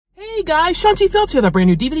Hey guys, Sean C. Phillips here with a brand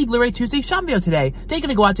new DVD Blu-ray Tuesday shop video today. Today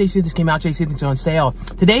gonna go out today, see this came out today, see things are on sale.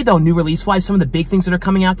 Today though, new release-wise, some of the big things that are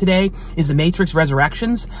coming out today is the Maxtrix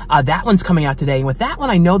Resurrections. That one's coming out today, and with that one,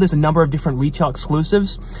 I know there's a number of different retail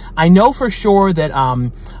exclusives. I know for sure that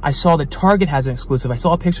I saw that Target has an exclusive. I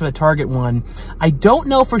saw a picture of the Target one. I don't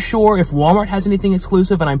know for sure if Walmart has anything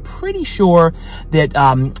exclusive, and I'm pretty sure that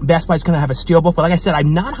Best Buy's gonna have a Steelbook, but like I said,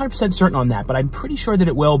 I'm not 100% certain on that, but I'm pretty sure that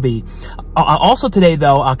it will be. Also today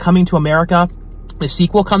though, Coming to America, the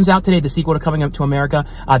sequel comes out today, the sequel to Coming Up to America.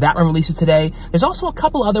 That one releases today. There's also a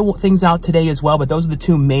couple other things out today as well, but those are the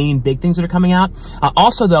two main big things that are coming out.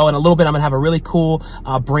 Also, though, in a little bit, I'm going to have a really cool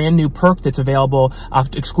brand new perk that's available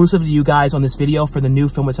exclusive to you guys on this video for the new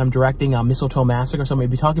film which I'm directing, Mistletoe Massacre. So I'm going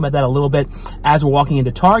to be talking about that a little bit as we're walking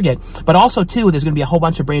into Target. But also, too, there's going to be a whole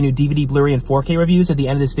bunch of brand new DVD, Blu-ray, and 4K reviews at the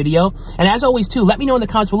end of this video. And as always, too, let me know in the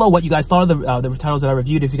comments below what you guys thought of the titles that I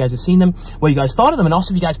reviewed, if you guys have seen them, what you guys thought of them, and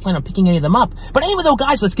also if you guys plan on picking any of them up. But anyway, though,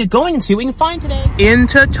 guys, let's get going and see what we can find today.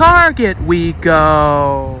 Into Target we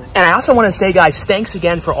go. And I also want to say, guys, thanks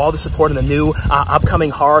again for all the support in the new upcoming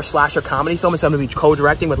horror slasher comedy film that I'm going to be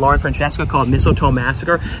co-directing with Lauren Francesca called Mistletoe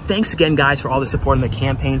Massacre. Thanks again, guys, for all the support in the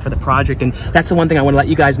campaign for the project. And that's the one thing I want to let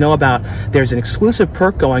you guys know about. There's an exclusive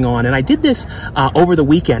perk going on, and I did this over the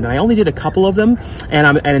weekend, and I only did a couple of them,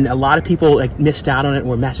 and a lot of people like missed out on it and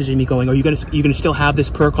were messaging me going, "Are you going to still have this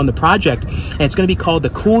perk on the project?" And it's going to be called the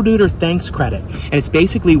Coolduder Thanks Credit, and it's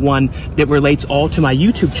basically one that relates all to my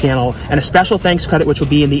YouTube channel, and a special thanks credit which will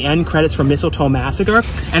be in the end credits for Mistletoe Massacre.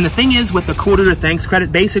 And the thing is, with the Coolduder Thanks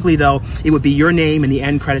credit, basically though, it would be your name in the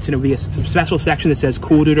end credits, and it would be a special section that says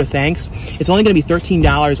Coolduder Thanks. It's only going to be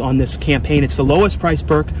 $13 on this campaign. It's the lowest price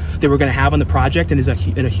perk that we're going to have on the project, and is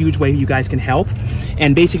in a huge way you guys can help.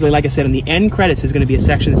 And basically, like I said, in the end credits is going to be a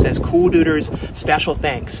section that says Coolduder's Special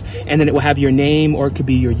Thanks, and then it will have your name, or it could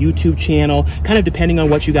be your YouTube channel, kind of depending on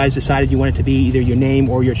what you guys decided you want it to be, either your name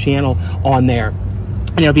or your channel on there.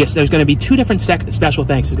 And there's going to be two different special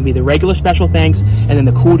thanks. There's going to be the regular special thanks and then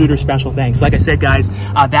the Coolduder special thanks. Like I said, guys,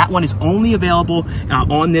 that one is only available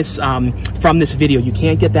on this from this video. You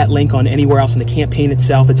can't get that link on anywhere else in the campaign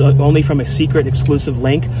itself. It's only from a secret exclusive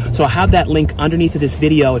link. So I'll have that link underneath of this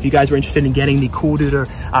video if you guys are interested in getting the Coolduder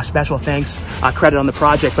special thanks credit on the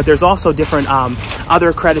project. But there's also different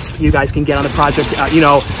other credits you guys can get on the project,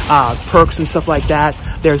 perks and stuff like that.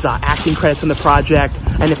 There's acting credits on the project.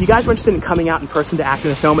 And if you guys are interested in coming out in person to act in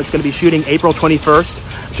the film, it's going to be shooting April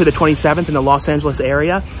 21st to the 27th in the Los Angeles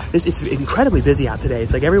area. It's incredibly busy out today.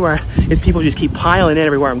 It's like everywhere, people just keep piling in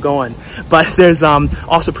everywhere I'm going. But there's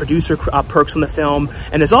also producer perks on the film.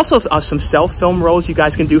 And there's also some self-film roles you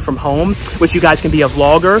guys can do from home, which you guys can be a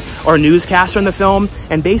vlogger or a newscaster in the film.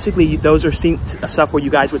 And basically, those are stuff where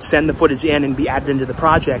you guys would send the footage in and be added into the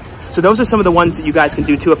project. So those are some of the ones that you guys can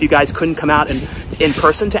do too if you guys couldn't come out in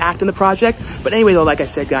person to act in the project. But anyway, though, like I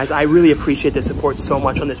said, guys, I really appreciate the support so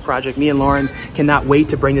much on this project. Me and Lauren cannot wait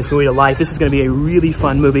to bring this movie to life. This is going to be a really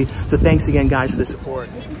fun movie. So thanks again, guys, for the support.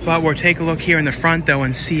 But we'll take a look here in the front, though,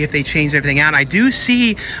 and see if they changed everything out. I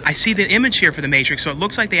see the image here for the Matrix, so it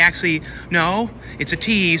looks like they actually, no, it's a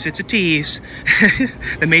tease, it's a tease.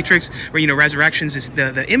 The Matrix, Resurrections, is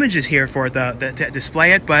the images here for to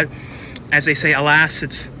display it, but as they say, alas,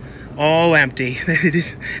 it's all empty. They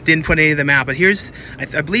didn't put any of them out. But here's,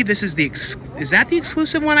 I believe this is is that the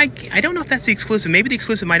exclusive one? I don't know if that's the exclusive. Maybe the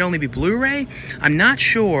exclusive might only be Blu-ray. I'm not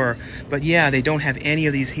sure. But yeah, they don't have any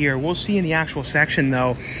of these here. We'll see in the actual section,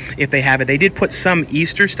 though, if they have it. They did put some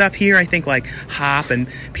Easter stuff here. I think like Hop and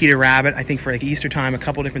Peter Rabbit. I think for like Easter time, a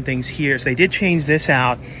couple different things here. So they did change this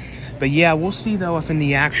out. But yeah, we'll see, though, if in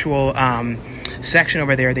the actual section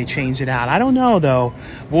over there they changed it out. I don't know, though.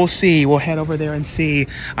 We'll see. We'll head over there and see.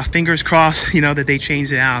 Fingers crossed, that they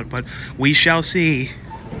changed it out, but we shall see.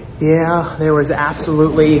 Yeah, there was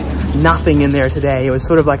absolutely nothing in there today. It was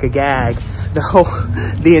sort of like a gag.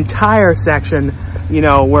 The entire section,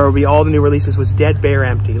 where all the new releases was dead bare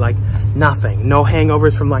empty, like nothing. No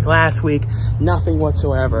hangovers from like last week, nothing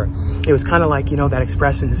whatsoever. It was kind of like, that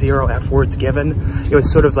expression, 0 F words given. It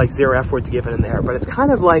was sort of like 0 F words given in there, but it's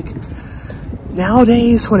kind of like,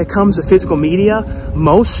 nowadays, when it comes to physical media,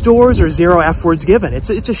 most stores are 0 F words given. It's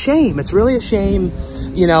a shame. It's really a shame,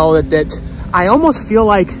 that I almost feel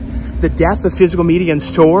like the death of physical media in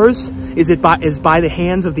stores is by the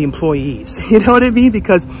hands of the employees. You know what I mean?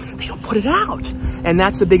 Because they don't put it out. And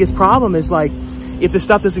that's the biggest problem is like, if the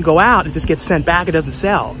stuff doesn't go out, it just gets sent back, it doesn't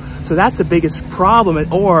sell. So that's the biggest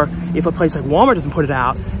problem. Or if a place like Walmart doesn't put it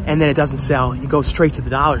out and then it doesn't sell, you go straight to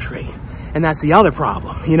the Dollar Tree. And that's the other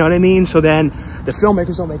problem, you know what I mean? So then the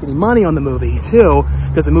filmmakers don't make any money on the movie too,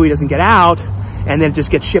 because the movie doesn't get out, and then it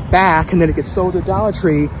just gets shipped back, and then it gets sold to Dollar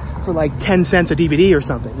Tree for like 10 cents a DVD or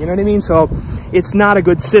something, you know what I mean? So it's not a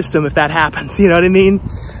good system if that happens, you know what I mean?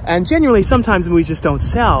 And genuinely, sometimes movies just don't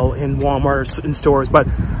sell in Walmart or in stores, but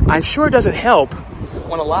I'm sure it doesn't help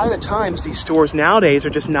when a lot of the times these stores nowadays are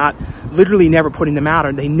just not, literally never putting them out,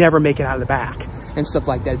 or they never make it out of the back and stuff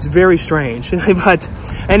like that. It's very strange. But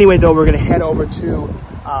anyway, though, we're gonna head over to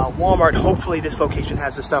Walmart. Hopefully this location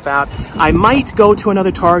has the stuff out. I might go to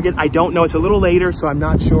another Target. I don't know. It's a little later, so I'm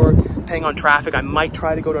not sure. Depending on traffic, I might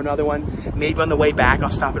try to go to another one. Maybe on the way back, I'll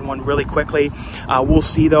stop in one really quickly. We'll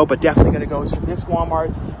see, though, but definitely going to go to this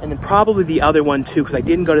Walmart and then probably the other one, too, because I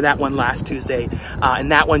didn't go to that one last Tuesday,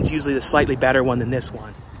 and that one's usually the slightly better one than this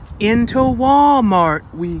one. Into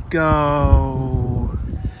Walmart we go.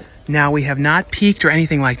 Now, we have not peeked or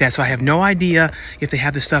anything like that, so I have no idea if they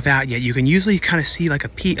have the stuff out yet. You can usually kind of see like a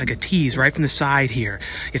peek, like a tease right from the side here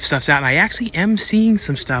if stuff's out. And I actually am seeing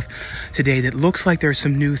some stuff today that looks like there's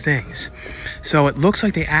some new things. So it looks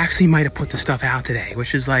like they actually might have put the stuff out today,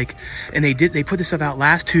 which is like, and they put the stuff out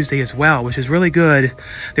last Tuesday as well, which is really good.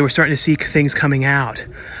 They were starting to see things coming out.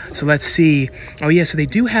 So let's see. Oh yeah, so they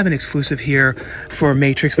do have an exclusive here for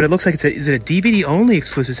Maxtrix, but it looks like is it a DVD only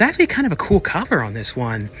exclusive? It's actually kind of a cool cover on this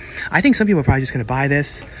one. I think some people are probably just going to buy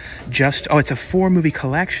this just, oh, it's a 4-movie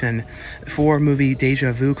collection, 4-movie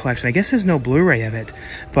Deja Vu collection. I guess there's no Blu-ray of it,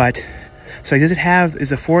 but, so does it have,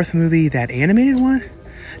 is the 4th movie that animated one?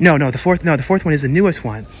 No, the fourth one is the newest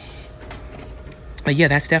one. Yeah,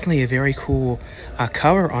 that's definitely a very cool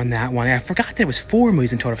cover on that one. I forgot that it was 4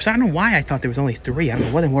 movies in total. So I don't know why I thought there was only 3. I don't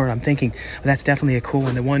know what in the world I'm thinking, but that's definitely a cool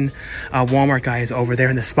one. The one Walmart guy is over there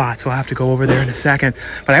in the spot, so I'll have to go over there in a second.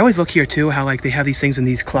 But I always look here too, how like they have these things in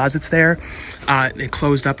these closets there, and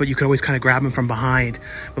closed up, but you could always kind of grab them from behind.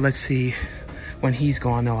 But let's see. When he's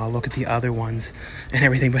gone, though, I'll look at the other ones and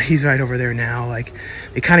everything, but he's right over there now. Like,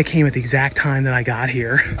 they kind of came at the exact time that I got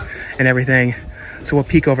here and everything. So we'll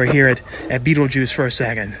peek over here at Beetlejuice for a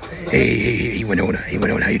second. Hey, Winona, how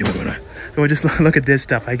you doing, Winona? So we'll just look at this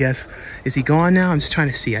stuff, I guess. Is he gone now? I'm just trying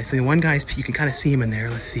to see. I think one guy's, you can kind of see him in there.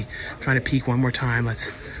 Let's see. I'm trying to peek one more time.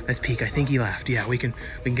 Let's peek. I think he left. Yeah, we can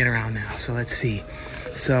get around now. So let's see.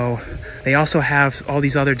 So they also have all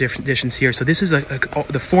these other different editions here. So this is the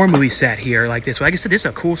 4-movie set here, like this. So I guess this is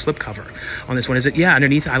a cool slipcover on this one. Is it? Yeah,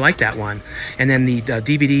 underneath, I like that one. And then the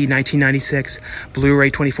DVD 1996,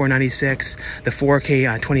 Blu-ray 24.96, the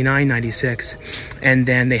 4K 29.96, and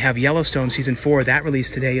then they have Yellowstone season 4 that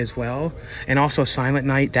released today as well, and also Silent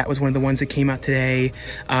Night. That was one of the ones that came out today.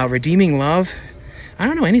 Redeeming Love. I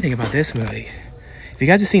don't know anything about this movie. If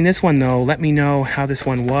you guys have seen this one, though, let me know how this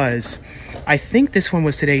one was. I think this one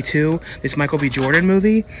was today, too. This Michael B. Jordan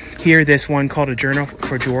movie. Here, this one called A Journal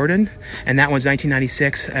for Jordan. And that one's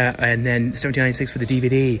 1996, and then 1796 for the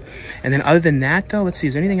DVD. And then other than that, though, let's see.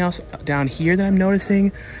 Is there anything else down here that I'm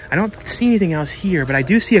noticing? I don't see anything else here, but I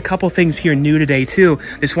do see a couple things here new today, too.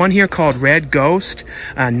 This one here called Red Ghost,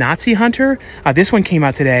 Nazi Hunter. This one came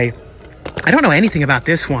out today. I don't know anything about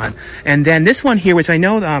this one. And then this one here, which I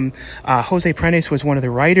know Jose Prentice was one of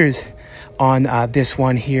the writers on this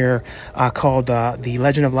one here called The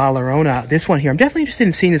Legend of La Llorona. This one here, I'm definitely interested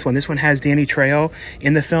in seeing this one. This one has Danny Trejo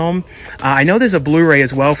in the film. I know there's a Blu-ray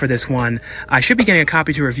as well for this one. I should be getting a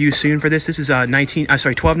copy to review soon for this. This is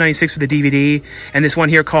 $12.96 for the DVD. And this one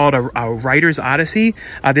here called a Writer's Odyssey.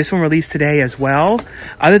 This one released today as well.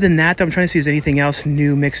 Other than that, I'm trying to see if there's anything else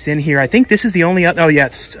new mixed in here. I think this is the only, oh yeah,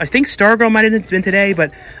 I think Stargirl might have been today,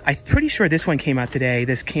 but I'm pretty sure this one came out today.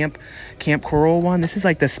 This Kamp Koral one. This is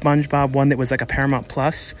like the SpongeBob one that was like a Paramount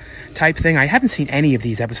Plus type thing. I haven't seen any of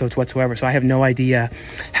these episodes whatsoever, so I have no idea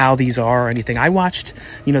how these are or anything. I watched,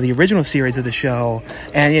 the original series of the show,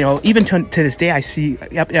 and, even to this day, I see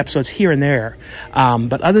episodes here and there.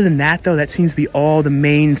 But other than that, though, that seems to be all the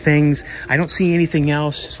main things. I don't see anything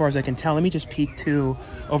else as far as I can tell. Let me just peek too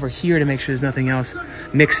over here to make sure there's nothing else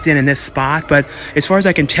mixed in this spot. But as far as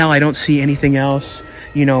I can tell, I don't see anything else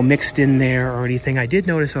mixed in there or anything. I did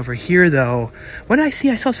notice over here, though, what did I see?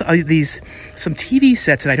 I saw some TV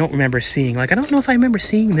sets that I don't remember seeing. Like, I don't know if I remember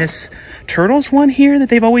seeing this Turtles one here that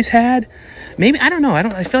they've always had. Maybe, I don't know.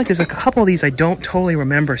 I feel like there's a couple of these I don't totally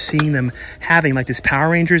remember seeing them having, like this Power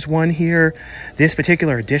Rangers one here. This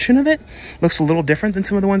particular edition of it looks a little different than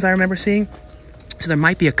some of the ones I remember seeing. So there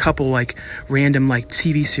might be a couple like random like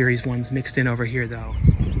TV series ones mixed in over here, though.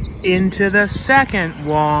 Into the second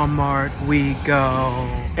Walmart we go.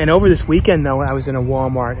 And over this weekend, though, I was in a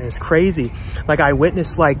Walmart, and it's crazy. Like, I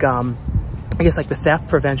witnessed like I guess like the theft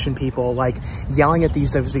prevention people, like yelling at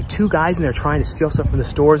these, there was like 2 guys and they're trying to steal stuff from the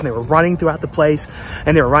stores, and they were running throughout the place,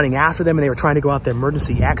 and they were running after them, and they were trying to go out the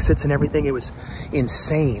emergency exits and everything. It was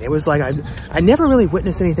insane. It was like, I never really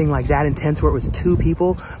witnessed anything like that intense where it was 2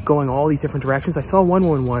 people going all these different directions. I saw one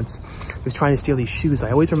woman once who was trying to steal these shoes.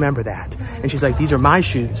 I always remember that. And she's like, these are my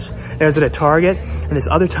shoes. And I was at a Target, and this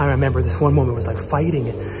other time I remember this one woman was like fighting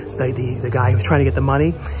the guy who was trying to get the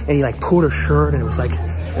money, and he like pulled her shirt, and it was like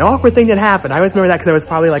an awkward thing that happened. I always remember that because I was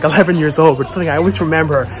probably like 11 years old, but it's something I always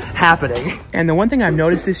remember happening. And the one thing I've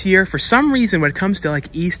noticed this year, for some reason, when it comes to like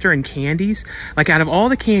Easter and candies, like out of all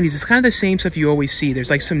the candies, it's kind of the same stuff you always see. There's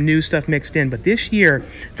like some new stuff mixed in, but this year,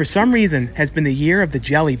 for some reason, has been the year of the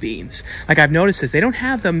jelly beans. Like I've noticed this. They don't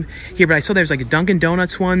have them here, but I saw there's like a Dunkin'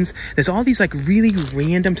 Donuts ones. There's all these like really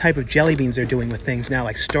random type of jelly beans they're doing with things now,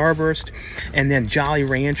 like Starburst and then Jolly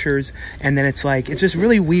Ranchers. And then it's like, it's just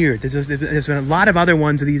really weird. There's been a lot of other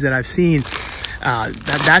ones of these that I've seen.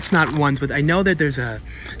 That's not ones, but I know that there's a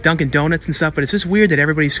Dunkin' Donuts and stuff, but it's just weird that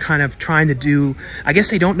everybody's kind of trying to do, I guess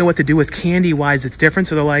they don't know what to do with candy wise that's different,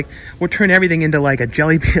 so they're like, we'll turn everything into like a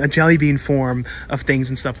jelly bean form of things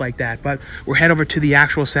and stuff like that. But we'll head over to the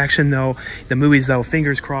actual section though, the movies though,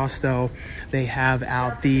 fingers crossed though, they have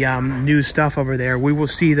out the new stuff over there. We will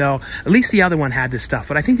see though, at least the other one had this stuff,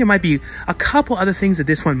 but I think there might be a couple other things that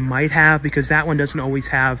this one might have, because that one doesn't always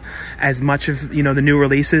have as much of, you know, the new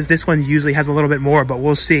releases. This one usually has a little bit more, but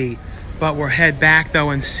we'll see. But we'll head back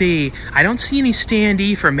though and see. I don't see any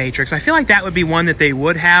standee for Maxtrix. I feel like that would be one that they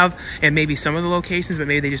would have in maybe some of the locations, but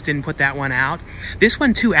maybe they just didn't put that one out. This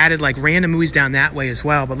one too added like random movies down that way as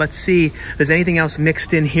well. But let's see if there's anything else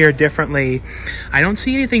mixed in here differently. I don't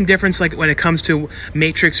see anything different like when it comes to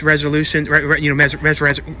Maxtrix Resolution,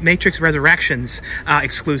 Maxtrix Resurrections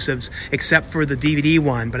exclusives, except for the DVD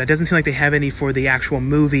one. But it doesn't seem like they have any for the actual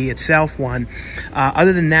movie itself one.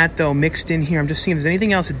 Other than that though, mixed in here, I'm just seeing if there's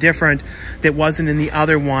anything else different that wasn't in the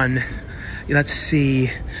other one. Let's see.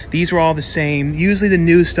 These were all the same. Usually the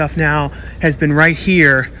new stuff now has been right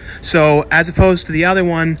here. So as opposed to the other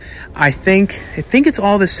one, I think it's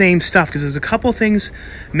all the same stuff, because there's a couple things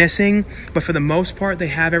missing, but for the most part they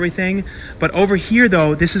have everything. But over here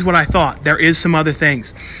though, this is what I thought. There is some other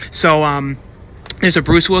things. So there's a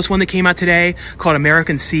Bruce Willis one that came out today called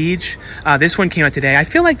American Siege. This one came out today. I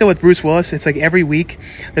feel like though with Bruce Willis, it's like every week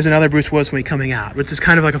there's another Bruce Willis movie coming out, which is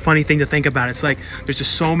kind of like a funny thing to think about. It's like there's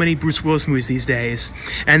just so many Bruce Willis movies these days.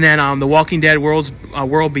 And then The Walking Dead World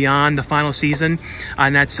Beyond, the final season,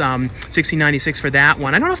 and that's $16.96 for that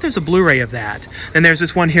one. I don't know if there's a Blu-ray of that. Then there's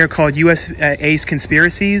this one here called USA's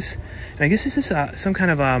Conspiracies, and I guess this is some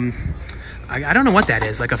kind of I don't know what that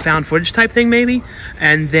is, like a found footage type thing maybe.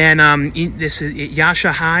 And then this is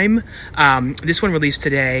Yasha Hime. This one released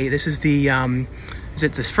today. This is the is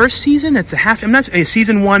it this first season? It's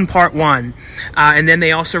season 1 part 1. And then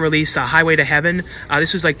they also released Highway to Heaven.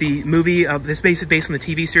 This was like the movie of this, based on the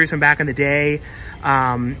TV series from back in the day.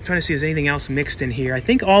 Trying to see if there's anything else mixed in here. I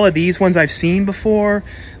think all of these ones I've seen before.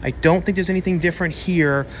 I don't think there's anything different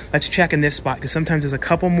here. Let's check in this spot, because sometimes there's a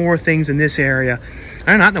couple more things in this area.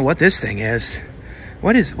 I do not know what this thing is.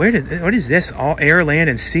 What is this? All air, land,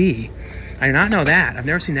 and sea. I do not know that. I've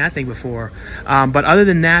never seen that thing before. But other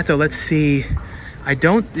than that, though, let's see.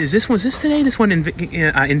 Was this today? This one,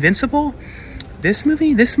 Invincible? This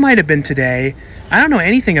movie? This might have been today. I don't know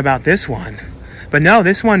anything about this one. But no,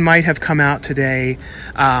 this one might have come out today.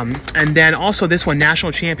 And then also this one,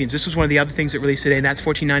 National Champions. This was one of the other things that released today, and that's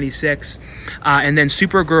 $14.96. And then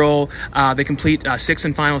Supergirl, the complete 6th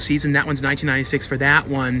and final season. That one's $19.96 for that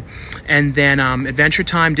one. And then Adventure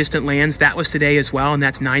Time, Distant Lands. That was today as well, and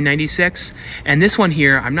that's $9.96. And this one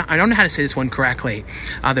here, I don't know how to say this one correctly.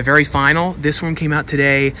 The very final. This one came out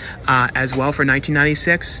today as well for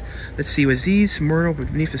 $19.96. Let's see, was these Myrtle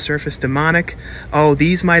Beneath the Surface, Demonic? Oh,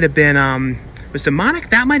 these might have been was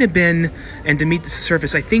Demonic? That might have been, and To Meet the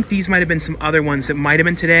Surface. I think these might have been some other ones that might have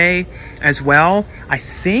been today as well. I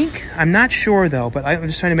think. I'm not sure though, but I'm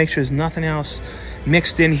just trying to make sure there's nothing else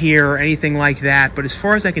mixed in here or anything like that. But as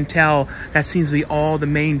far as I can tell, that seems to be all the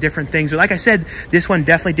main different things. But like I said, this one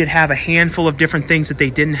definitely did have a handful of different things that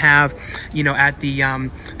they didn't have, you know, at the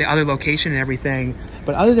other location and everything.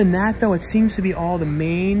 But other than that, though, it seems to be all the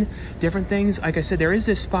main different things. Like I said, there is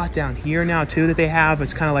this spot down here now, too, that they have.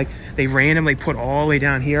 It's kind of like they randomly put all the way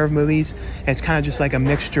down here of movies. And it's kind of just like a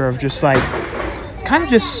mixture of just like, kind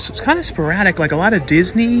of sporadic, like a lot of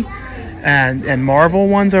Disney and Marvel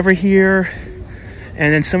ones over here.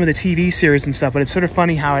 And then some of the TV series and stuff. But it's sort of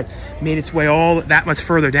funny how it made its way all that much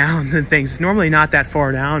further down than things. It's normally not that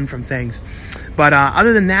far down from things. But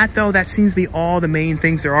other than that, though, that seems to be all the main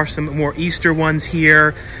things. There are some more Easter ones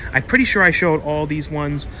here. I'm pretty sure I showed all these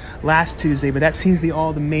ones last Tuesday, but that seems to be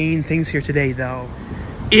all the main things here today, though.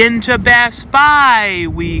 Into Best Buy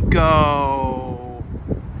we go.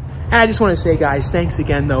 And I just want to say, guys, thanks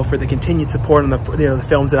again, though, for the continued support on the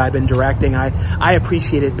films that I've been directing. I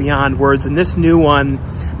appreciate it beyond words. And this new one,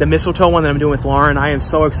 the Mistletoe one that I'm doing with Lauren, I am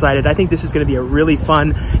so excited. I think this is going to be a really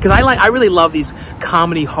fun, because I really love these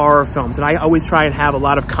comedy horror films, and I always try and have a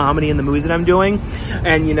lot of comedy in the movies that I'm doing.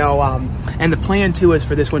 And you know, and the plan too is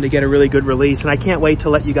for this one to get a really good release. And I can't wait to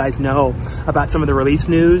let you guys know about some of the release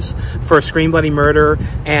news for Scream Bloody Murder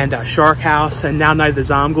and Shark House and now Night of the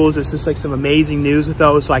Zomghouls. There's just like some amazing news with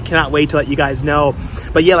those, so I cannot wait to let you guys know.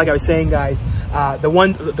 But yeah, like I was saying, guys,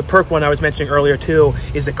 the perk one I was mentioning earlier too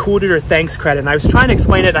is the Coolduder thanks credit. And I was trying to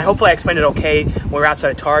explain it. Hopefully I explained it okay when we were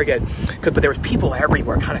outside of Target, but there was people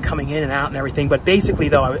everywhere kind of coming in and out and everything. But basically,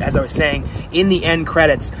 though, as I was saying, in the end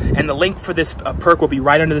credits, and the link for this perk will be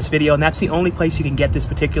right under this video, and that's the only place you can get this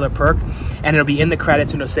particular perk, and it'll be in the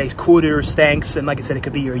credits, and it'll say Coolduder's thanks, and like I said, it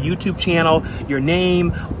could be your YouTube channel, your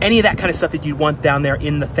name, any of that kind of stuff that you want down there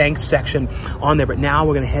in the thanks section on there. But now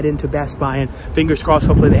we're going to head into Best Buy, and fingers crossed,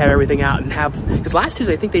 hopefully they have everything out and have, because last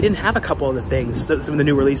Tuesday I think they didn't have a couple of the things, some of the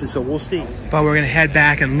new releases, so we'll see. But we're going to head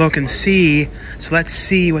back and look and see. So let's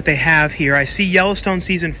see what they have here. I see Yellowstone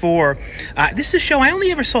Season 4. This is a show, I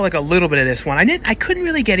only ever saw like a little bit of this one. I couldn't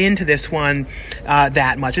really get into this one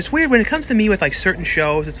that much. It's weird when it comes to me with like certain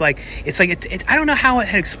shows. It's like I don't know how it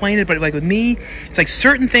had explained it, but like with me, it's like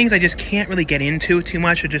certain things I just can't really get into too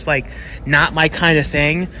much, or just like not my kind of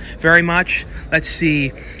thing very much. Let's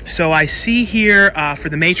see. So I see here for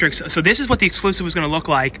the Matrix. So this is what the exclusive was going to look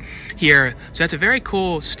like here. So that's a very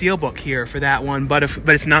cool Steelbook here for that one. But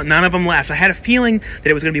it's not, none of them left. I had a feeling that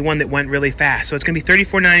it was going to be one that went really fast. So it's going to be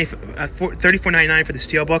 $34.99 for the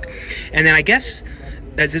Steelbook, and then I guess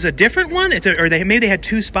there's a different one. Maybe they had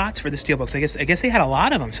 2 spots for the Steelbooks. I guess they had a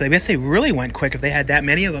lot of them, so I guess they really went quick if they had that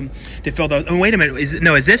many of them to fill those. Oh, wait a minute, is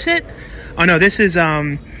this it? Oh no, this is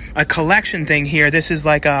a collection thing here. This is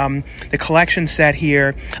like the collection set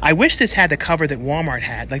here. I wish this had the cover that Walmart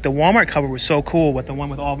had. Like the Walmart cover was so cool with the one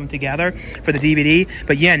with all of them together for the DVD.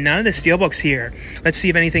 But yeah, none of the Steelbooks here. Let's see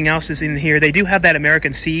if anything else is in here. They do have that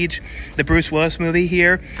American Siege, the Bruce Willis movie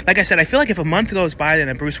here. Like I said, I feel like if a month goes by and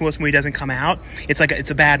a Bruce Willis movie doesn't come out, it's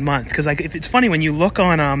a bad month. Because like if it's funny when you look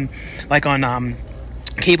on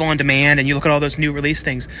cable on demand and you look at all those new release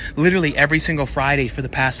things, literally every single Friday for the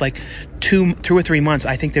past like two or three months,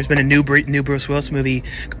 I think there's been a new Bruce Willis movie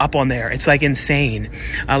up on there. It's like insane.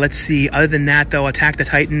 Let's see. Other than that, though, Attack the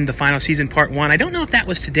Titan, the final season, part 1. I don't know if that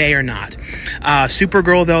was today or not.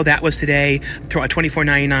 Supergirl, though, that was today.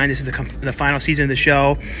 $24.99. This is the final season of the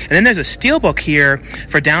show. And then there's a Steelbook here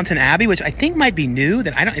for Downton Abbey, which I think might be new.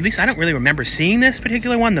 That at least I don't really remember seeing this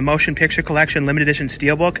particular one. The Motion Picture Collection Limited Edition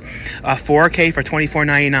Steelbook, 4K for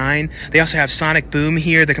 $24.99. They also have Sonic Boom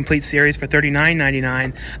here, the complete series, for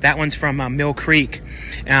 $39.99. That one's from Mill Creek.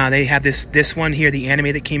 They have this one here, the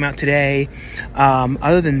anime that came out today.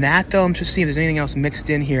 Other than that, though, I'm just seeing if there's anything else mixed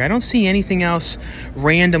in here. I don't see anything else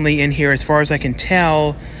randomly in here as far as I can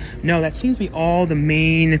tell. No, that seems to be all the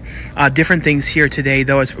main different things here today,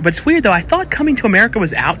 though. But it's weird, though. I thought Coming to America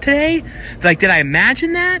was out today. Like, did I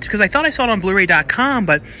imagine that? Because I thought I saw it on Blu-ray.com,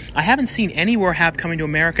 but I haven't seen anywhere have Coming to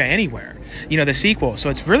America anywhere. You know, the sequel. So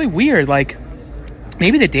it's really weird. Like,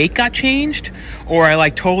 maybe the date got changed, or I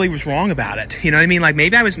like totally was wrong about it. You know what I mean? Like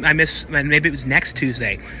maybe maybe it was next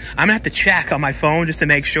Tuesday. I'm gonna have to check on my phone just to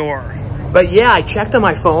make sure. But yeah, I checked on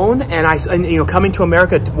my phone, and you know, Coming to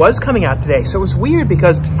America was coming out today. So it was weird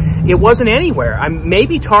because it wasn't anywhere.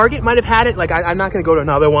 Maybe Target might have had it. Like I'm not gonna go to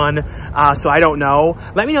another one, so I don't know.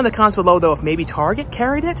 Let me know in the comments below though if maybe Target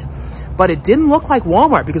carried it. But it didn't look like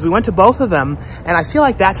Walmart because we went to both of them, and I feel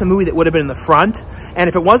like that's a movie that would have been in the front. And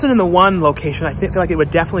if it wasn't in the one location, I feel like it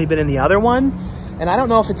would definitely have been in the other one. And I don't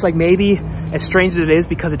know if it's like maybe as strange as it is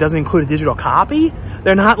because it doesn't include a digital copy.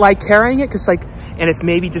 They're not like carrying it because like, and it's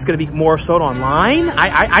maybe just going to be more sold online.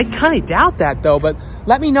 I kind of doubt that though. But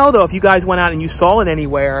let me know though if you guys went out and you saw it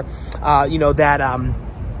anywhere. You know that.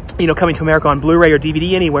 You know, Coming to America on Blu-ray or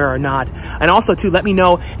DVD anywhere or not. And also, too, let me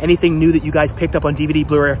know anything new that you guys picked up on DVD,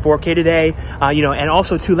 Blu-ray, or 4K today. You know, and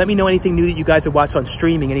also, too, let me know anything new that you guys have watched on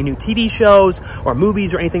streaming, any new TV shows or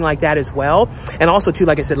movies or anything like that as well. And also, too,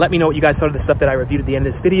 like I said, let me know what you guys thought of the stuff that I reviewed at the end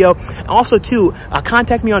of this video. And also, too,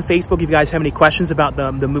 contact me on Facebook if you guys have any questions about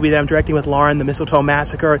the movie that I'm directing with Lauren, The Mistletoe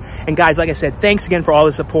Massacre. And guys, like I said, thanks again for all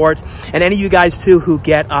the support. And any of you guys, too, who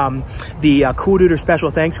get the Coolduder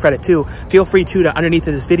special thanks credit, too, feel free, too, to underneath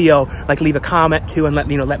of this video, video, like leave a comment too, and let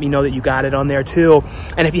me know that you got it on there too.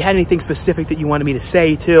 And if you had anything specific that you wanted me to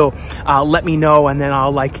say too, let me know, and then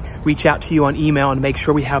I'll like reach out to you on email and make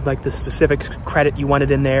sure we have like the specific credit you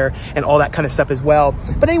wanted in there and all that kind of stuff as well.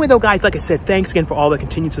 But anyway though, guys, like I said, thanks again for all the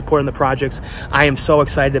continued support on the projects. I am so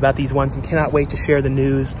excited about these ones and cannot wait to share the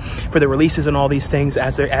news for the releases and all these things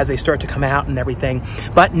as they start to come out and everything.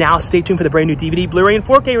 But now stay tuned for the brand new DVD, Blu-ray, and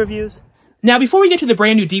 4K reviews. Now, before we get to the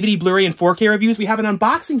brand new DVD, Blu-ray, and 4K reviews, we have an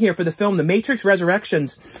unboxing here for the film The Matrix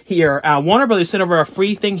Resurrections here. Warner Brothers sent over a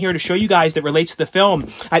free thing here to show you guys that relates to the film.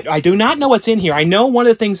 I do not know what's in here. I know one of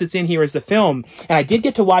the things that's in here is the film, and I did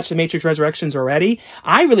get to watch The Matrix Resurrections already.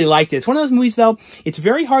 I really liked it. It's one of those movies, though, it's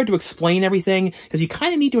very hard to explain everything because you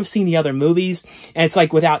kind of need to have seen the other movies, and it's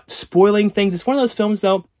like without spoiling things. It's one of those films,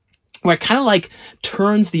 though, where it kind of like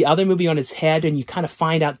turns the other movie on its head and you kind of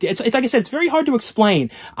find out. It's like I said, it's very hard to explain.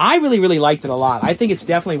 I really liked it a lot. I think it's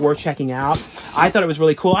definitely worth checking out. I thought it was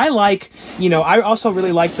really cool. I also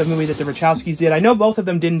really liked the movie that the Wachowskis did. I know both of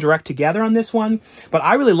them didn't direct together on this one, but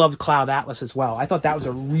I really loved Cloud Atlas as well. I thought that was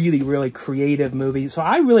a really creative movie. So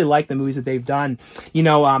I really like the movies that they've done.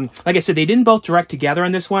 Like I said, they didn't both direct together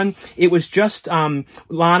on this one. It was just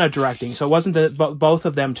Lana directing. So it wasn't both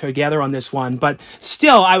of them together on this one, but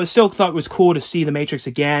still, I thought it was cool to see The Matrix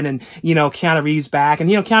again, and Keanu Reeves back, and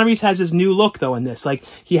Keanu Reeves has his new look though in this. Like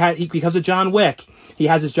because of John Wick, he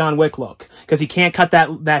has his John Wick look because he can't cut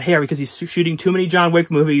that hair because he's shooting too many John Wick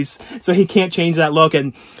movies, so he can't change that look.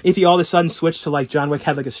 And if he all of a sudden switched to like John Wick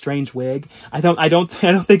had like a strange wig, I don't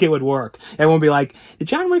think it would work. Everyone would be like, did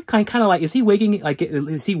John Wick kind of like, is he wigging, like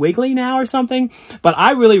is he wiggly now or something? But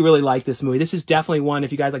I really like this movie. This is definitely one,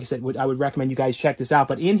 if you guys, like I said, I would recommend you guys check this out.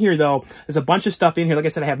 But in here though, there's a bunch of stuff in here. Like I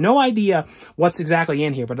said, I have no idea what's exactly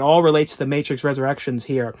in here, but it all relates to the Matrix Resurrections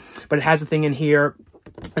here. But it has a thing in here.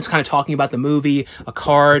 It's kind of talking about the movie, a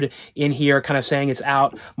card in here kind of saying it's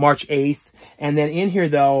out March 8th. And then in here,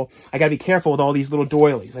 though, I got to be careful with all these little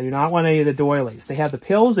doilies. I do not want any of the doilies. They have the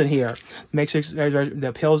pills in here. Matrix,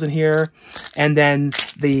 the pills in here. And then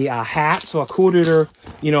the hat. So a Coolduder,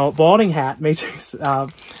 balding hat, Matrix,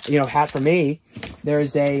 hat for me.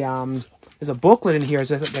 There's a booklet in here.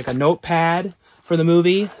 It's like a notepad for the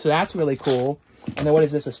movie. So that's really cool. And then what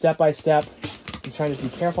is this? A step-by-step. I'm trying to be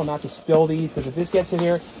careful not to spill these, because if this gets in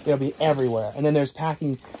here, it'll be everywhere. And then there's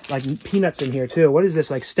packing like peanuts in here too. What is this?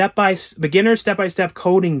 Like beginner step-by-step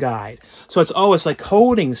coding guide. So it's like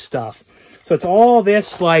coding stuff. So it's all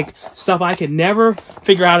this like stuff I could never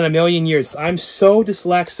figure out in a million years. I'm so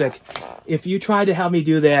dyslexic. If you tried to help me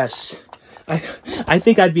do this, I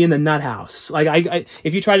think I'd be in the nut house. Like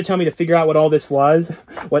if you tried to tell me to figure out what all this was,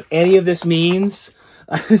 what any of this means,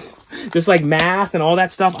 just like math and all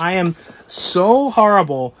that stuff, I am so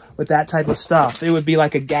horrible with that type of stuff. It would be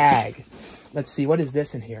like a gag. Let's see, what is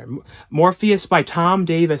this in here? Morpheus by Tom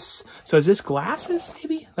Davis. So is this glasses,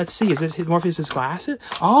 maybe? Let's see, is it Morpheus's glasses?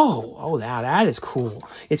 Oh, that is cool.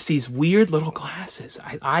 It's these weird little glasses.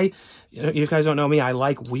 You guys don't know me, I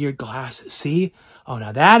like weird glasses. See? Oh,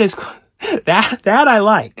 now that is... That I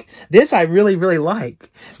like. This I really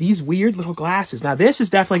like. These weird little glasses. Now this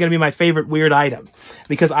is definitely going to be my favorite weird item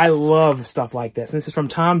because I love stuff like this. And this is from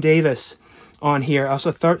Tom Davis on here.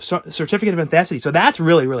 Also certificate of authenticity. So that's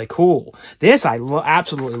really cool. This I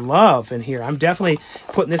absolutely love in here. I'm definitely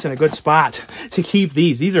putting this in a good spot to keep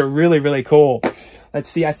these. These are really cool.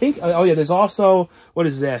 Let's see. I think, oh yeah, there's also, what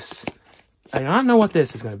is this? I don't know what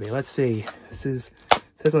this is going to be. Let's see. It says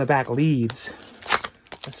on the back, leads.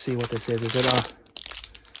 Let's see what this is. Is it a...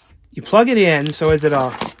 You plug it in, so is it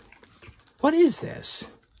a... What is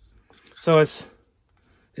this? So it's...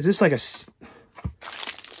 Is this like a...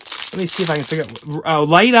 Let me see if I can figure out...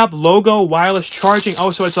 light up logo wireless charging.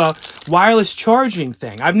 Oh, so it's a wireless charging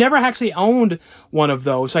thing. I've never actually owned one of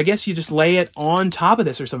those. So I guess you just lay it on top of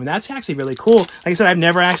this or something. That's actually really cool. Like I said, I've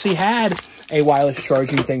never actually had a wireless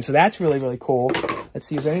charging thing. So that's really cool. Let's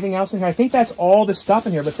see, is there anything else in here? I think that's all the stuff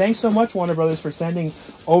in here. But thanks so much, Warner Brothers, for sending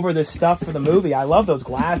over this stuff for the movie. I love those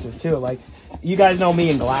glasses, too. Like, you guys know me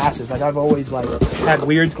in glasses. Like, I've always, like, had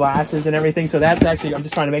weird glasses and everything. So that's actually, I'm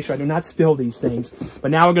just trying to make sure I do not spill these things.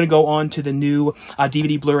 But now we're going to go on to the new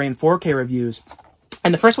DVD, Blu-ray, and 4K reviews.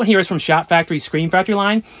 And the first one here is from Shot Factory Scream Factory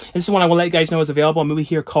line. This is one I will let you guys know is available. A movie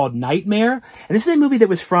here called Nightmare. And this is a movie that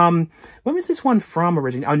was from when was this one from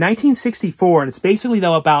originally? Oh, 1964. And it's basically,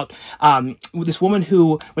 though, about this woman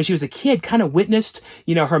who, when she was a kid, kind of witnessed,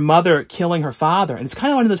 you know, her mother killing her father. And it's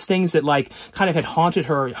kind of one of those things that, like, kind of had haunted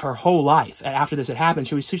her whole life after this had happened.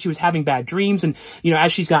 She was having bad dreams. And, you know,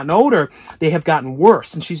 as she's gotten older, they have gotten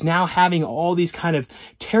worse. And she's now having all these kind of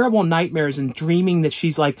terrible nightmares and dreaming that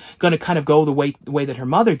she's, like, going to kind of go the way that her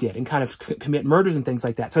mother did and kind of commit murders and things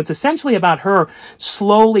like that. So it's essentially about her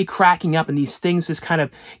slowly cracking up, and these things just kind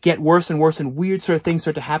of get worse and worse, and weird sort of things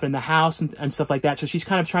start to happen in the house and stuff like that. So she's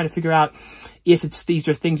kind of trying to figure out if these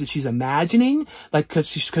are things that she's imagining, like,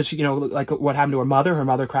 cause you know, like what happened to her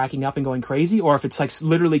mother cracking up and going crazy, or if it's like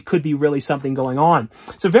literally could be really something going on.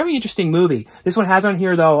 It's a very interesting movie. This one has on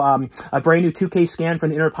here, though, a brand new 2K scan from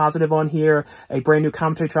the Inner Positive on here, a brand new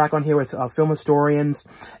commentary track on here with film historians,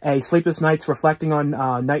 a Sleepless Nights reflecting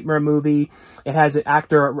on Nightmare movie. It has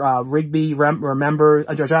actor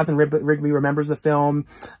Jonathan Rigby remembers the film,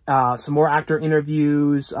 some more actor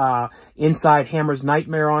interviews, Inside Hammer's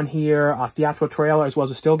Nightmare on here, a theatrical trailer, as well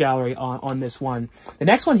as a still gallery on this one. The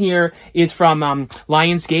next one here is from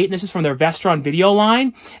Lionsgate, and this is from their Vestron video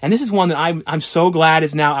line, and this is one that I'm so glad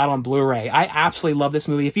is now out on Blu-ray. I absolutely love this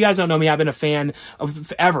movie. If you guys don't know me, I've been a fan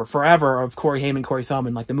of forever of Corey Haim and Corey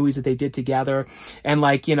Feldman, like the movies that they did together, and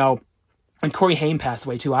like, you know, when Corey Haim passed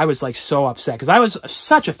away too, I was like so upset because I was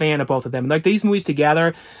such a fan of both of them. Like these movies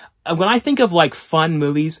together, when I think of like fun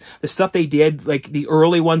movies, the stuff they did, like the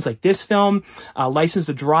early ones, like this film, License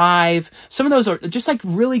to Drive, some of those are just like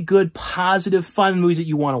really good, positive, fun movies that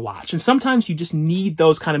you want to watch. And sometimes you just need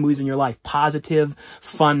those kind of movies in your life, positive,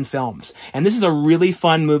 fun films. And this is a really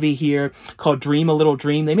fun movie here called Dream a Little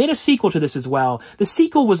Dream. They made a sequel to this as well. The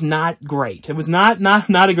sequel was not great. It was not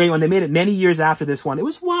a great one. They made it many years after this one. It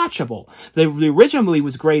was watchable. The original movie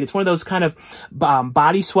was great. It's one of those kind of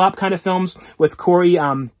body swap kind of films with Corey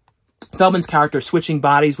Feldman's character switching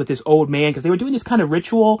bodies with this old man, because they were doing this kind of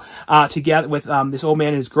ritual together with this old man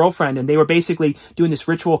and his girlfriend, and they were basically doing this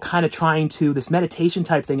ritual, kind of trying to, this meditation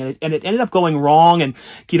type thing, and it ended up going wrong, and,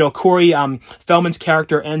 you know, Corey Feldman's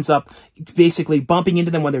character ends up basically bumping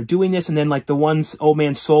into them when they're doing this, and then like the old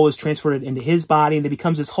man's soul is transferred into his body, and it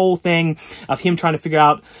becomes this whole thing of him trying to figure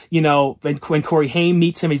out, you know, when Corey Haim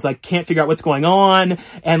meets him, he's like, can't figure out what's going on,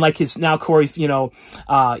 and like now Corey,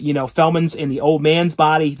 Feldman's in the old man's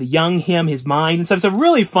body, the young him, his mind, and so it's a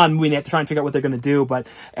really fun movie. They have to try and figure out what they're going to do,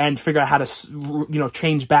 and figure out how to, you know,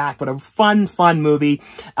 change back, but a fun movie,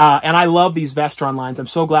 and I love these Vestron lines. I'm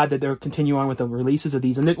so glad that they're continuing on with the releases of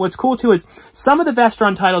these, and what's cool too is some of the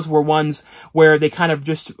Vestron titles were ones where they kind of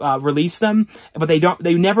just released them, but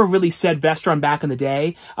they never really said Vestron back in the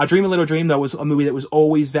day. Dream a Little Dream, though, was a movie that was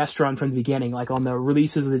always Vestron from the beginning, like on the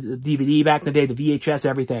releases of the DVD back in the day, the VHS,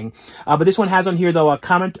 everything. But this one has on here, though, a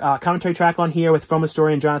commentary track on here with film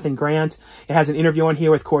historian Jonathan Grant. It has an interview on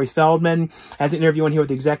here with Corey Feldman. It has an interview on here with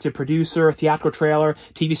the executive producer, a theatrical trailer,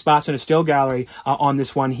 TV spots, and a still gallery on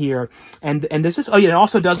this one here. And this is, oh yeah, it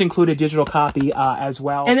also does include a digital copy as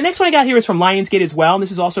well. And the next one I got here is from Lionsgate as well, and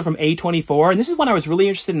this is also from A24, and this is one I was really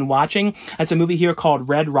interested in watching. It's a movie here called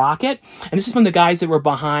Red Rocket, and this is from the guys that were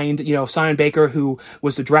behind, you know, Simon Baker, who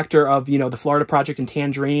was the director of, you know, the Florida Project and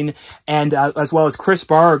Tangerine, and as well as Chris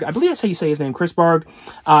Berg. I believe that's how you say his name, Chris Berg,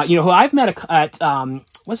 you know, who I've met at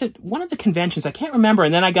was it one of the conventions? I can't remember.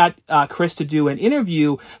 And then I got Chris to do an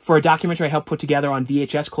interview for a documentary I helped put together on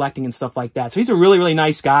VHS collecting and stuff like that. So he's a really, really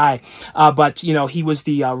nice guy. But, you know, he was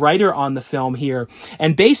the writer on the film here.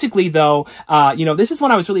 And basically, though, you know, this is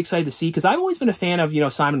one I was really excited to see, because I've always been a fan of, you know,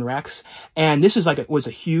 Simon Rex. And this is like, was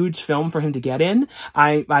a huge film for him to get in.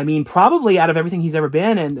 I mean, probably out of everything he's ever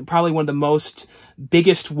been, and probably one of the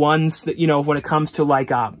biggest ones that, you know, when it comes to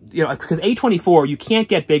like, you know, because A24, you can't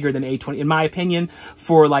get bigger than A20, in my opinion,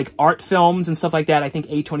 for like art films and stuff like that. I think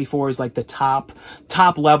A24 is like the top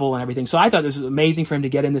level and everything. So I thought this was amazing for him to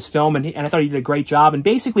get in this film, and I thought he did a great job. And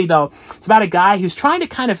basically, though, it's about a guy who's trying to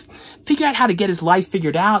kind of figure out how to get his life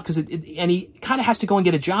figured out, and he kind of has to go and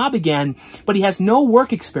get a job again, but he has no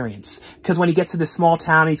work experience, because when he gets to this small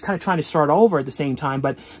town, he's kind of trying to start over at the same time.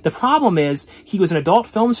 But the problem is, he was an adult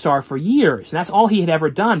film star for years, and that's all he had ever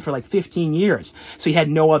done for like 15 years. So he had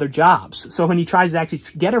no other jobs. So when he tries to actually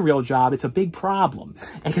get a real job, it's a big problem.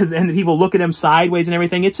 And people look at him sideways and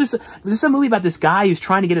everything. It's just, this is a movie about this guy who's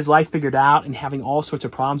trying to get his life figured out and having all sorts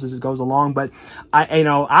of problems as it goes along. But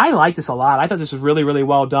I like this a lot. I thought this was really, really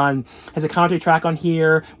well done. It has a commentary track on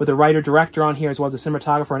here with a writer-director on here, as well as a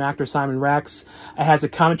cinematographer and actor, Simon Rex. It has a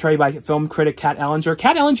commentary by film critic Kat Ellinger.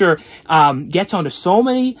 Kat Ellinger gets onto so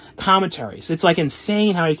many commentaries. It's like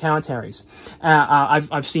insane how many commentaries.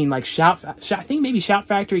 I've seen like I think maybe Shout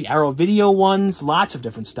Factory, Arrow Video ones, lots of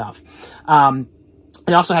different stuff.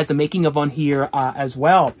 It also has the making of on here as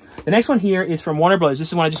well. The next one here is from Warner Bros. This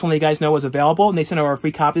is one I just want to let you guys know was available, and they sent over a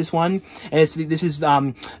free copy of this one. And this is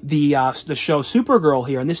the show Supergirl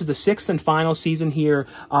here, and this is the 6th and final season here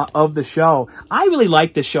of the show. I really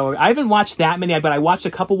like this show. I haven't watched that many, but I watched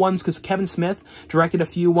a couple ones because Kevin Smith directed a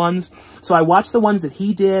few ones. So I watched the ones that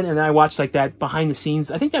he did, and then I watched like that behind the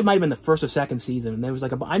scenes. I think that might have been the 1st or 2nd season. And there was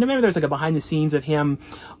like I remember there was like a behind the scenes of him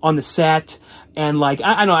on the set. And like,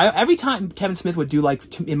 I don't know, every time Kevin Smith would do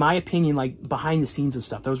like, in my opinion, like behind the scenes of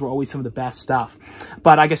stuff, those were always some of the best stuff.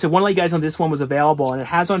 But like I said, want to let you guys know this one was available, and it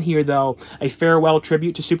has on here though a farewell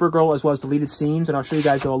tribute to Supergirl as well as deleted scenes, and I'll show you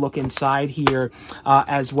guys a look inside here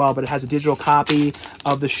as well. But it has a digital copy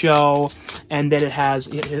of the show, and then it has,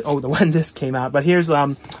 oh, the one this came out, but here's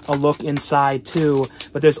a look inside too.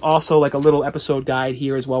 But there's also like a little episode guide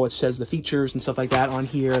here as well, which says the features and stuff like that on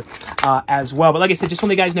here as well. But like I said, just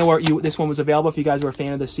want to let you guys know where this one was available if you guys were a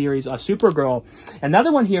fan of the series Supergirl.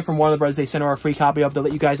 Another one here from Warner Bros. They sent over a free copy of to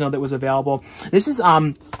let you guys know that was available. This is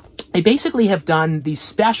they basically have done these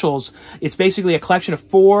specials. It's basically a collection of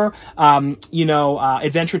 4,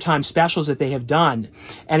 Adventure Time specials that they have done.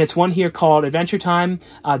 And it's one here called Adventure Time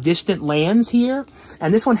Distant Lands here.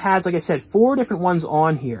 And this one has, like I said, 4 different ones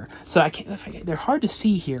on here. So they're hard to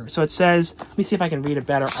see here. So it says, let me see if I can read it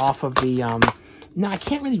better off of the, no, I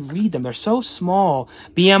can't really read them. They're so small.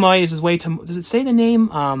 BMI is his way to, does it say the name?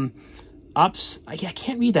 I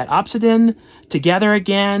can't read that. Obsidian, Together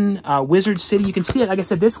Again, Wizard City. You can see it. Like I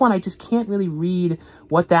said, this one, I just can't really read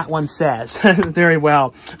what that one says very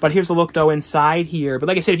well. But here's a look, though, inside here. But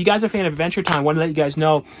like I said, if you guys are a fan of Adventure Time, I want to let you guys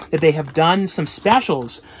know that they have done some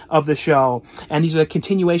specials of the show. And these are the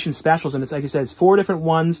continuation specials. And it's, like I said, it's 4 different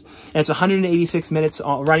ones. And it's 186 minutes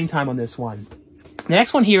running time on this one. The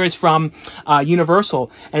next one here is from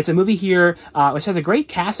Universal, and it's a movie here which has a great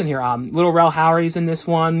cast in here. Little Rel Howery's in this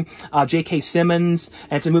one, J.K. Simmons,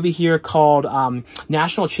 and it's a movie here called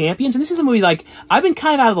National Champions. And this is a movie, like, I've been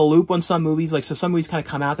kind of out of the loop on some movies, like, so some movies kind of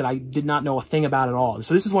come out that I did not know a thing about at all.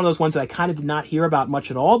 So this is one of those ones that I kind of did not hear about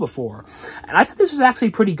much at all before. And I thought this was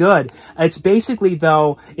actually pretty good. It's basically,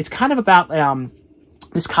 though, it's kind of about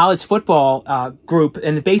this college football group,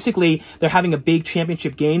 and basically they're having a big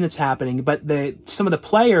championship game that's happening, but two of the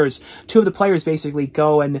players basically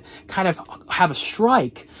go and kind of have a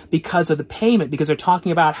strike because of the payment, because they're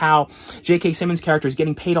talking about how J.K. Simmons' character is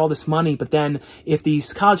getting paid all this money, but then if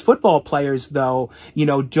these college football players, though,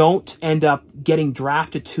 don't end up getting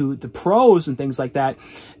drafted to the pros and things like that,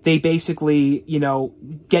 they basically,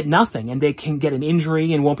 get nothing, and they can get an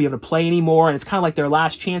injury and won't be able to play anymore, and it's kind of like their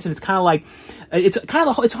last chance, and it's kind of like,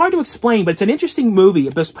 it's hard to explain, but it's an interesting movie.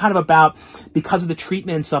 It's kind of about because of the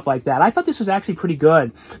treatment and stuff like that. I thought this was actually pretty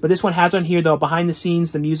good, but this one has on here, though, behind the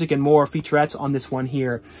scenes, the music, and more featurettes on this one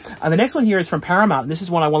here. The next one here is from Paramount, and this is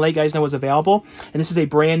one I want to let you guys know is available, and this is a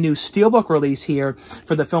brand new Steelbook release here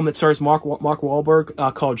for the film that stars Mark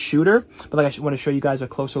Wahlberg called Shooter. But like, I want to show you guys a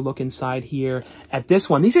closer look inside here at this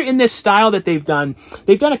one. These are in this style that they've done.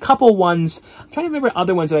 They've done a couple ones. I'm trying to remember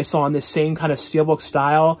other ones that I saw in this same kind of Steelbook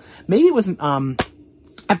style. Maybe it was, I'm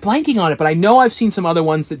blanking on it, but I know I've seen some other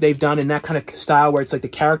ones that they've done in that kind of style where it's like the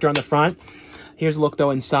character on the front. Here's a look,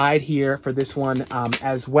 though, inside here for this one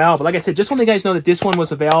as well. But like I said, just want to let you guys know that this one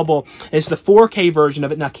was available. It's the 4K version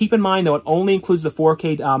of it. Now, keep in mind, though, it only includes the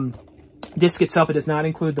 4K disc itself. It does not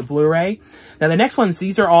include the Blu-ray. Now, the next ones,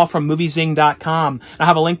 these are all from moviezing.com. I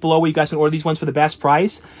have a link below where you guys can order these ones for the best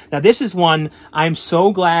price. Now, this is one I'm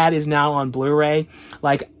so glad is now on Blu-ray.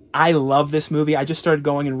 Like, I love this movie. I just started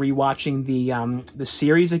going and rewatching the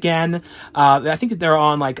series again. I think that they're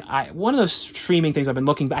on like one of those streaming things I've been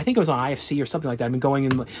looking. I think it was on IFC or something like that. I've been going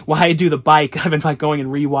in while I do the bike. I've been like going and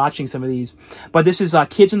rewatching some of these. But this is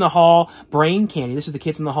Kids in the Hall, Brain Candy. This is the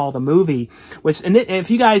Kids in the Hall, the movie. And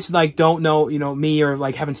if you guys like don't know, me or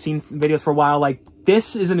like haven't seen videos for a while, like,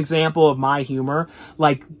 this is an example of my humor.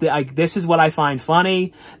 Like, this is what I find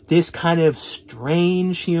funny. This kind of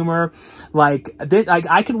strange humor. Like,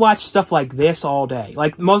 I could watch stuff like this all day.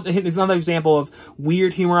 Like, it's another example of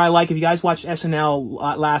weird humor I like. If you guys watched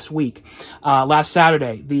SNL last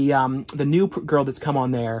Saturday, the new girl that's come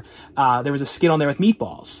on there, there was a skit on there with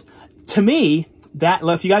meatballs. To me,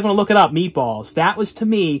 if you guys want to look it up, Meatballs, that was, to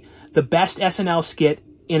me, the best SNL skit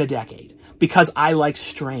in a decade. Because I like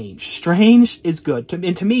strange. Strange is good.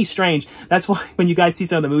 And to me, strange, that's why when you guys see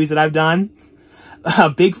some of the movies that I've done,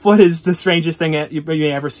 Bigfoot is the strangest thing that you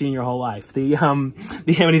may ever see in your whole life. The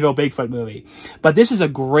Amityville Bigfoot movie. But this is a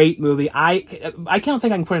great movie. I can't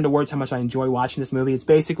think I can put into words how much I enjoy watching this movie. It's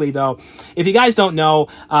basically, though, if you guys don't know,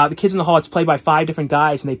 The Kids in the Hall, it's played by 5 different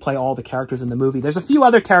guys, and they play all the characters in the movie. There's a few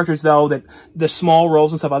other characters, though, that the small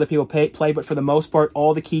roles and stuff other people play, but for the most part,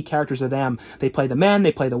 all the key characters are them. They play the men,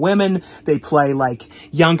 they play the women, they play, like,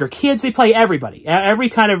 younger kids, they play everybody. Every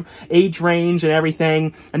kind of age range and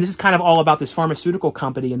everything. And this is kind of all about this pharmaceutical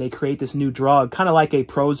company, and they create this new drug, kind of like a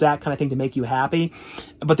Prozac kind of thing to make you happy.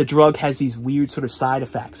 But the drug has these weird sort of side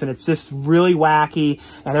effects, and it's just really wacky,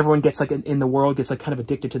 and everyone gets, like, in the world gets, like, kind of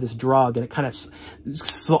addicted to this drug, and it kind of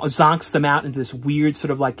zonks them out into this weird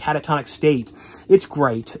sort of, like, catatonic state. It's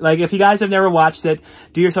great. Like, if you guys have never watched it,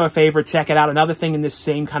 do yourself a favor, check it out. Another thing in this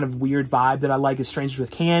same kind of weird vibe that I like is Strangers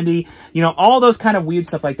with Candy. You know, all those kind of weird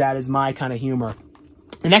stuff like that is my kind of humor.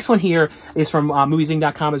 The next one here is from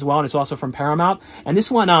moviezing.com as well, and it's also from Paramount. And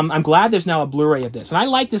this one, I'm glad there's now a Blu-ray of this. And I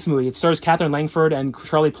like this movie. It stars Catherine Langford and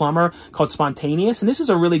Charlie Plummer, called Spontaneous. And this is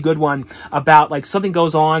a really good one about, like, something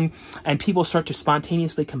goes on and people start to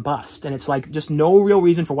spontaneously combust. And it's, like, just no real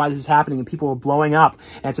reason for why this is happening, and people are blowing up.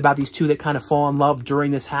 And it's about these two that kind of fall in love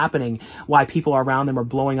during this happening, why people around them are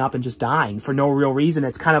blowing up and just dying for no real reason.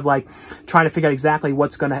 It's kind of like trying to figure out exactly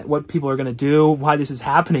what people are going to do, why this is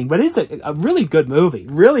happening. But it's a really good movie.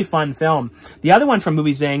 Really fun film. The other one from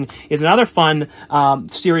Movie Zing is another fun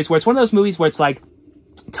series where it's one of those movies where it's like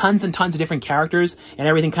tons and tons of different characters and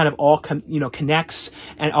everything kind of all connects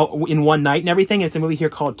and in one night and everything. And it's a movie here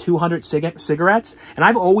called 200 Cigarettes. And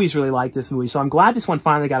I've always really liked this movie, so I'm glad this one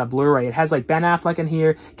finally got a Blu-ray. It has, like, Ben Affleck in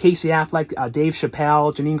here, Casey Affleck, Dave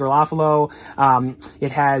Chappelle, Janine Garofalo.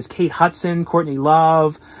 It has Kate Hudson, Courtney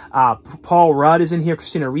Love, Paul Rudd is in here,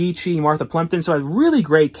 Christina Ricci, Martha Plimpton. So a really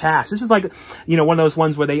great cast. This is like, you know, one of those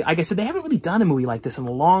ones where they, like I said, they haven't really done a movie like this in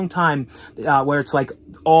a long time, where it's like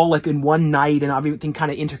all like in one night and everything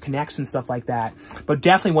kind of interconnects and stuff like that. But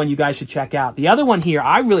definitely one you guys should check out. The other one here,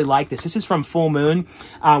 I really like this. This is from Full Moon.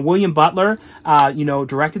 William Butler, you know,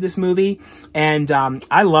 directed this movie. And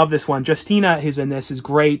I love this one. Justina, who's in this, is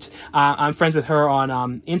great. I'm friends with her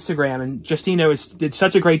on Instagram, and Justina did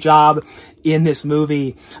such a great job in this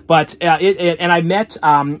movie. But and I met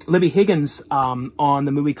Libby Higgins on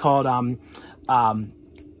the movie called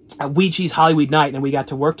Ouija's Hollywood Night, and we got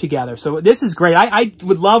to work together. So this is great. I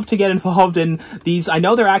would love to get involved in these. I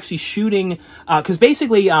know they're actually shooting, because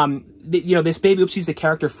basically, you know, this Baby Oopsie's a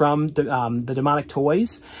character from the Demonic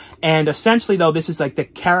Toys. And essentially, though, this is like the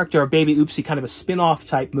character of Baby Oopsie, kind of a spin-off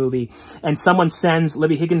type movie. And someone sends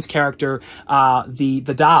Libby Higgins' character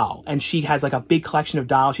the doll. And she has like a big collection of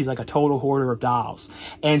dolls. She's like a total hoarder of dolls.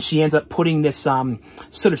 And she ends up putting this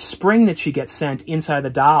sort of spring that she gets sent inside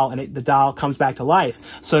the doll. And the doll comes back to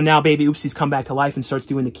life. So now Baby Oopsie's come back to life and starts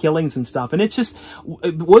doing the killings and stuff. And it's just,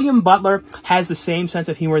 William Butler has the same sense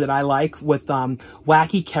of humor that I like, with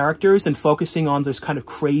wacky characters and focusing on this kind of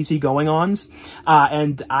crazy going-ons.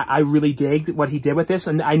 And I really dig what he did with this.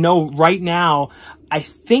 And I know right now, I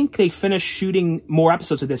think they finished shooting more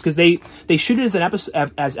episodes of this, because they shoot it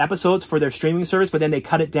as episodes for their streaming service, but then they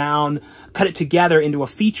cut it together into a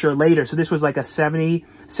feature later. So this was like a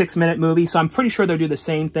 76-minute movie. So I'm pretty sure they'll do the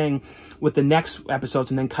same thing with the next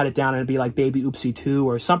episodes and then cut it down, and it'll be like Baby Oopsie 2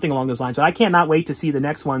 or something along those lines. So I cannot wait to see the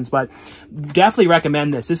next ones, but definitely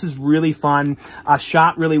recommend this. This is really fun,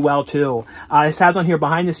 shot really well too. This has on here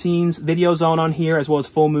behind the scenes video zone on here, as well as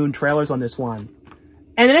Full Moon trailers on this one.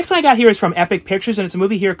 And the next one I got here is from Epic Pictures, and it's a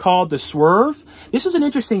movie here called The Swerve. This is an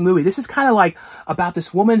interesting movie. This is kind of like about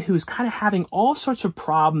this woman who's kind of having all sorts of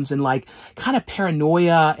problems and like kind of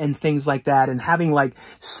paranoia and things like that, and having like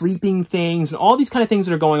sleeping things and all these kind of things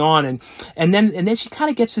that are going on. And then she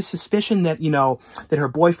kind of gets this suspicion that, you know, that her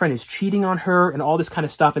boyfriend is cheating on her and all this kind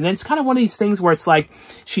of stuff. And then it's kind of one of these things where it's like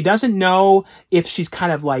she doesn't know if she's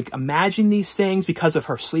kind of like imagining these things because of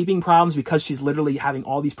her sleeping problems, because she's literally having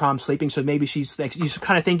all these problems sleeping. So maybe she's like,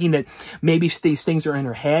 kind of thinking that maybe these things are in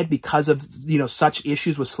her head because of, you know, such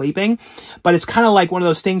issues with sleeping. But it's kind of like one of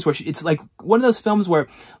those things where it's like one of those films where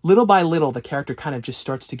little by little the character kind of just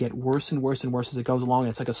starts to get worse and worse and worse as it goes along. And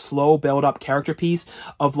it's like a slow build up character piece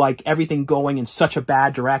of like everything going in such a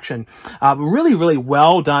bad direction. Really, really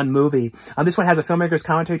well done movie. This one has a filmmaker's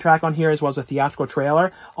commentary track on here, as well as a theatrical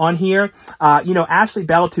trailer on here. You know, Ashley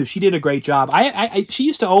Bell too, she did a great job. She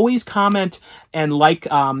used to always comment and like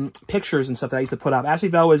pictures and stuff that I used to put up. Ashley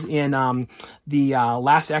Bell was in the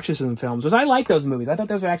Last Exorcism films, which I like those movies. I thought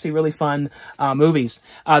those were actually really fun movies.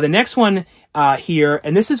 The next one here,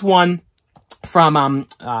 and this is one from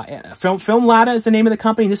Film Lada is the name of the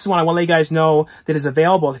company. This is one I want to let you guys know that is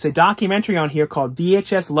available. It's a documentary on here called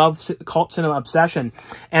VHS Love Cult Cinema Obsession.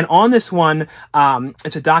 And on this one,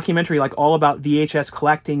 it's a documentary like all about VHS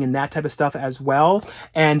collecting and that type of stuff as well.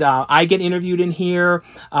 And I get interviewed in here.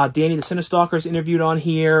 Danny the Cinestalker is interviewed on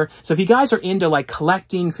here. So if you guys are into like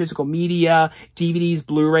collecting physical media, DVDs,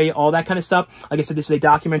 Blu-ray, all that kind of stuff, like I said, this is a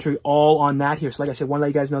documentary all on that here. So like I said, I want to let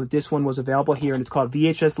you guys know that this one was available here, and it's called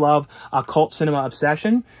VHS Love Cult Cinema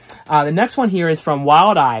Obsession. The next one here is from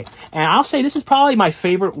Wild Eye, and I'll say this is probably my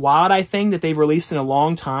favorite Wild Eye thing that they've released in a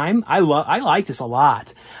long time. I like this a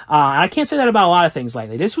lot, and I can't say that about a lot of things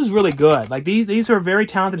lately. This was really good. Like these are very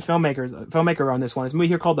talented filmmaker on this one. It's a movie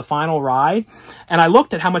here called The Final Ride, and I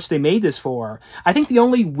looked at how much they made this for. I think the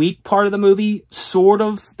only weak part of the movie, sort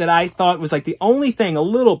of, that I thought was like the only thing a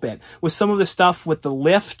little bit was some of the stuff with the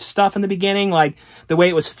lift stuff in the beginning, like the way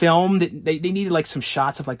it was filmed. They needed like some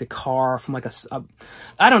shots of like the car from like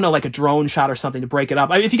I don't know, like a drone shot or something to break it up.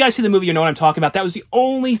 I mean, if you guys see the movie, you know what I'm talking about. That was the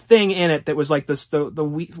only thing in it that was like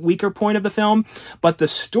the weaker point of the film, but the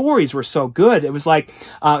stories were so good. It was like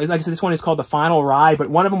I said, this one is called The Final Ride, but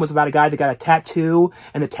one of them was about a guy that got a tattoo,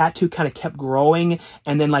 and the tattoo kind of kept growing,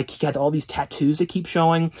 and then like he had all these tattoos that keep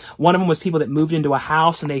showing. One of them was people that moved into a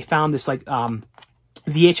house and they found this like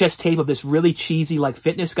VHS tape of this really cheesy like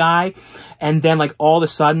fitness guy, and then like all of a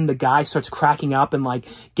sudden the guy starts cracking up and like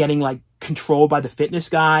getting like controlled by the fitness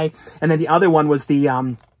guy. And then the other one was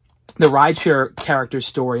the rideshare character's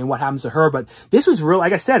story and what happens to her. But this was real,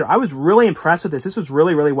 like I said, I was really impressed with this. This was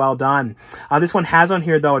really, really well done. This one has on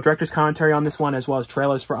here, though, a director's commentary on this one, as well as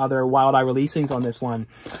trailers for other Wild Eye releasings on this one.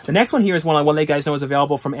 The next one here is one I want to let you guys know is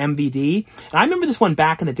available from MVD. And I remember this one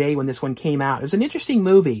back in the day when this one came out. It was an interesting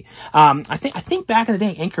movie. I think back in the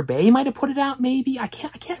day, Anchor Bay might have put it out, maybe. I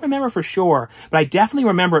can't remember for sure, but I definitely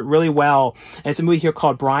remember it really well. And it's a movie here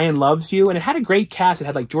called Brian Loves You, and it had a great cast. It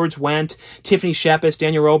had like George Wendt, Tiffany Shepis,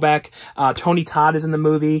 Daniel Roebuck, Tony Todd is in the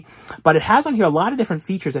movie, but it has on here a lot of different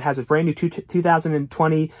features. It has a brand new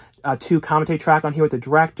 2022 commentary track on here with the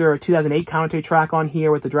director, a 2008 commentary track on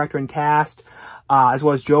here with the director and cast, as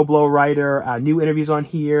well as Joe Blow writer, new interviews on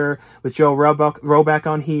here with Joe Roebuck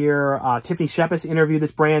on here, Tiffany Shepis interview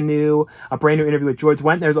that's brand new, a brand new interview with George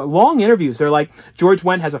Wendt. There's long interviews. They're like, George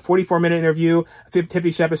Wendt has a 44-minute interview,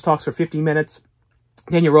 Tiffany Shepis talks for 50 minutes.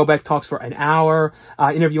 Daniel Roebuck talks for an hour.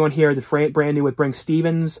 Interview on here, the brand new with Brink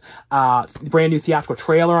Stevens. Brand new theatrical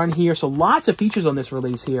trailer on here. So lots of features on this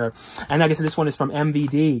release here. And like I said, this one is from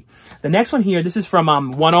MVD. The next one here, this is from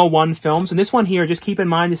 101 Films. And this one here, just keep in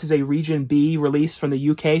mind, this is a Region B release from the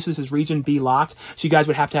UK. So this is Region B locked. So you guys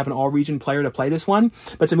would have to have an all-region player to play this one.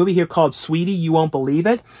 But it's a movie here called Sweetie, You Won't Believe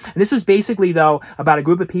It. And this is basically, though, about a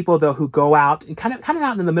group of people, though, who go out, and kind of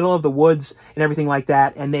out in the middle of the woods and everything like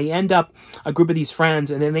that. And they end up, a group of these friends,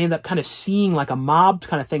 and then they end up kind of seeing like a mob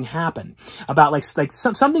kind of thing happen about like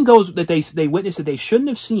something goes that they witness that they shouldn't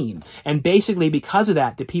have seen, and basically because of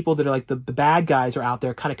that, the people that are like the bad guys are out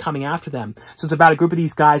there kind of coming after them. So it's about a group of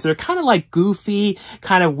these guys that are kind of like goofy,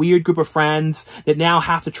 kind of weird group of friends that now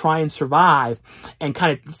have to try and survive and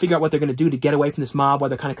kind of figure out what they're going to do to get away from this mob while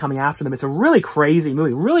they're kind of coming after them. It's a really crazy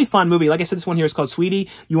movie, really fun movie. Like I said, this one here is called Sweetie,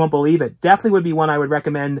 You Won't Believe It. Definitely would be one I would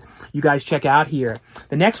recommend you guys check out here.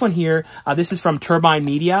 The next one here, this is from Turbine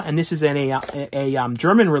Media, and this is in a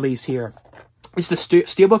German release here. It's the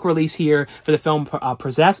Steelbook release here for the film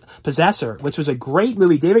Possessor, which was a great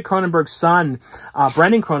movie. David Cronenberg's son,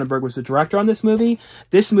 Brendan Cronenberg, was the director on this movie.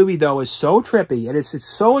 This movie, though, is so trippy. It's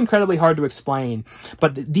so incredibly hard to explain.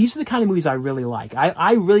 But these are the kind of movies I really like.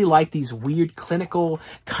 I really like these weird, clinical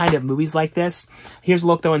kind of movies like this. Here's a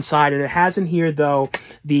look, though, inside. And it has in here, though,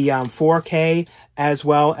 the 4K as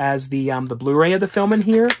well as the Blu-ray of the film in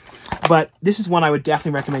here. But this is one I would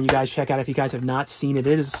definitely recommend you guys check out if you guys have not seen it.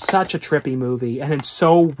 It is such a trippy movie, and it's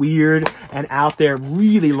so weird and out there.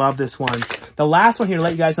 Really love this one. The last one here to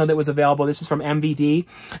let you guys know that was available, this is from MVD.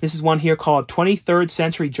 This is one here called 23rd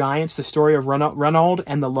Century Giants, the story of Ronald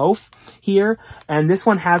and the Loaf here. And this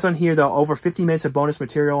one has on here, though, over 50 minutes of bonus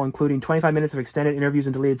material, including 25 minutes of extended interviews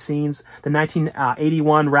and deleted scenes. The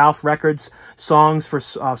 1981 Ralph Records songs for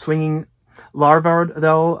Swinging Larvarde,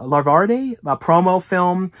 a promo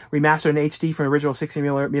film remastered in HD from original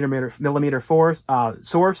 60mm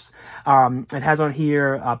source. It has on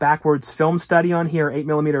here backwards film study on here,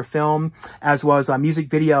 8mm film, as well as music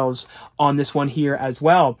videos on this one here as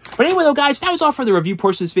well. But anyway, though, guys, that was all for the review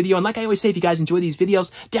portion of this video. And like I always say, if you guys enjoy these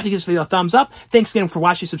videos, definitely give this video a thumbs up. Thanks again for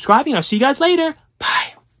watching, subscribing, and I'll see you guys later.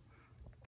 Bye.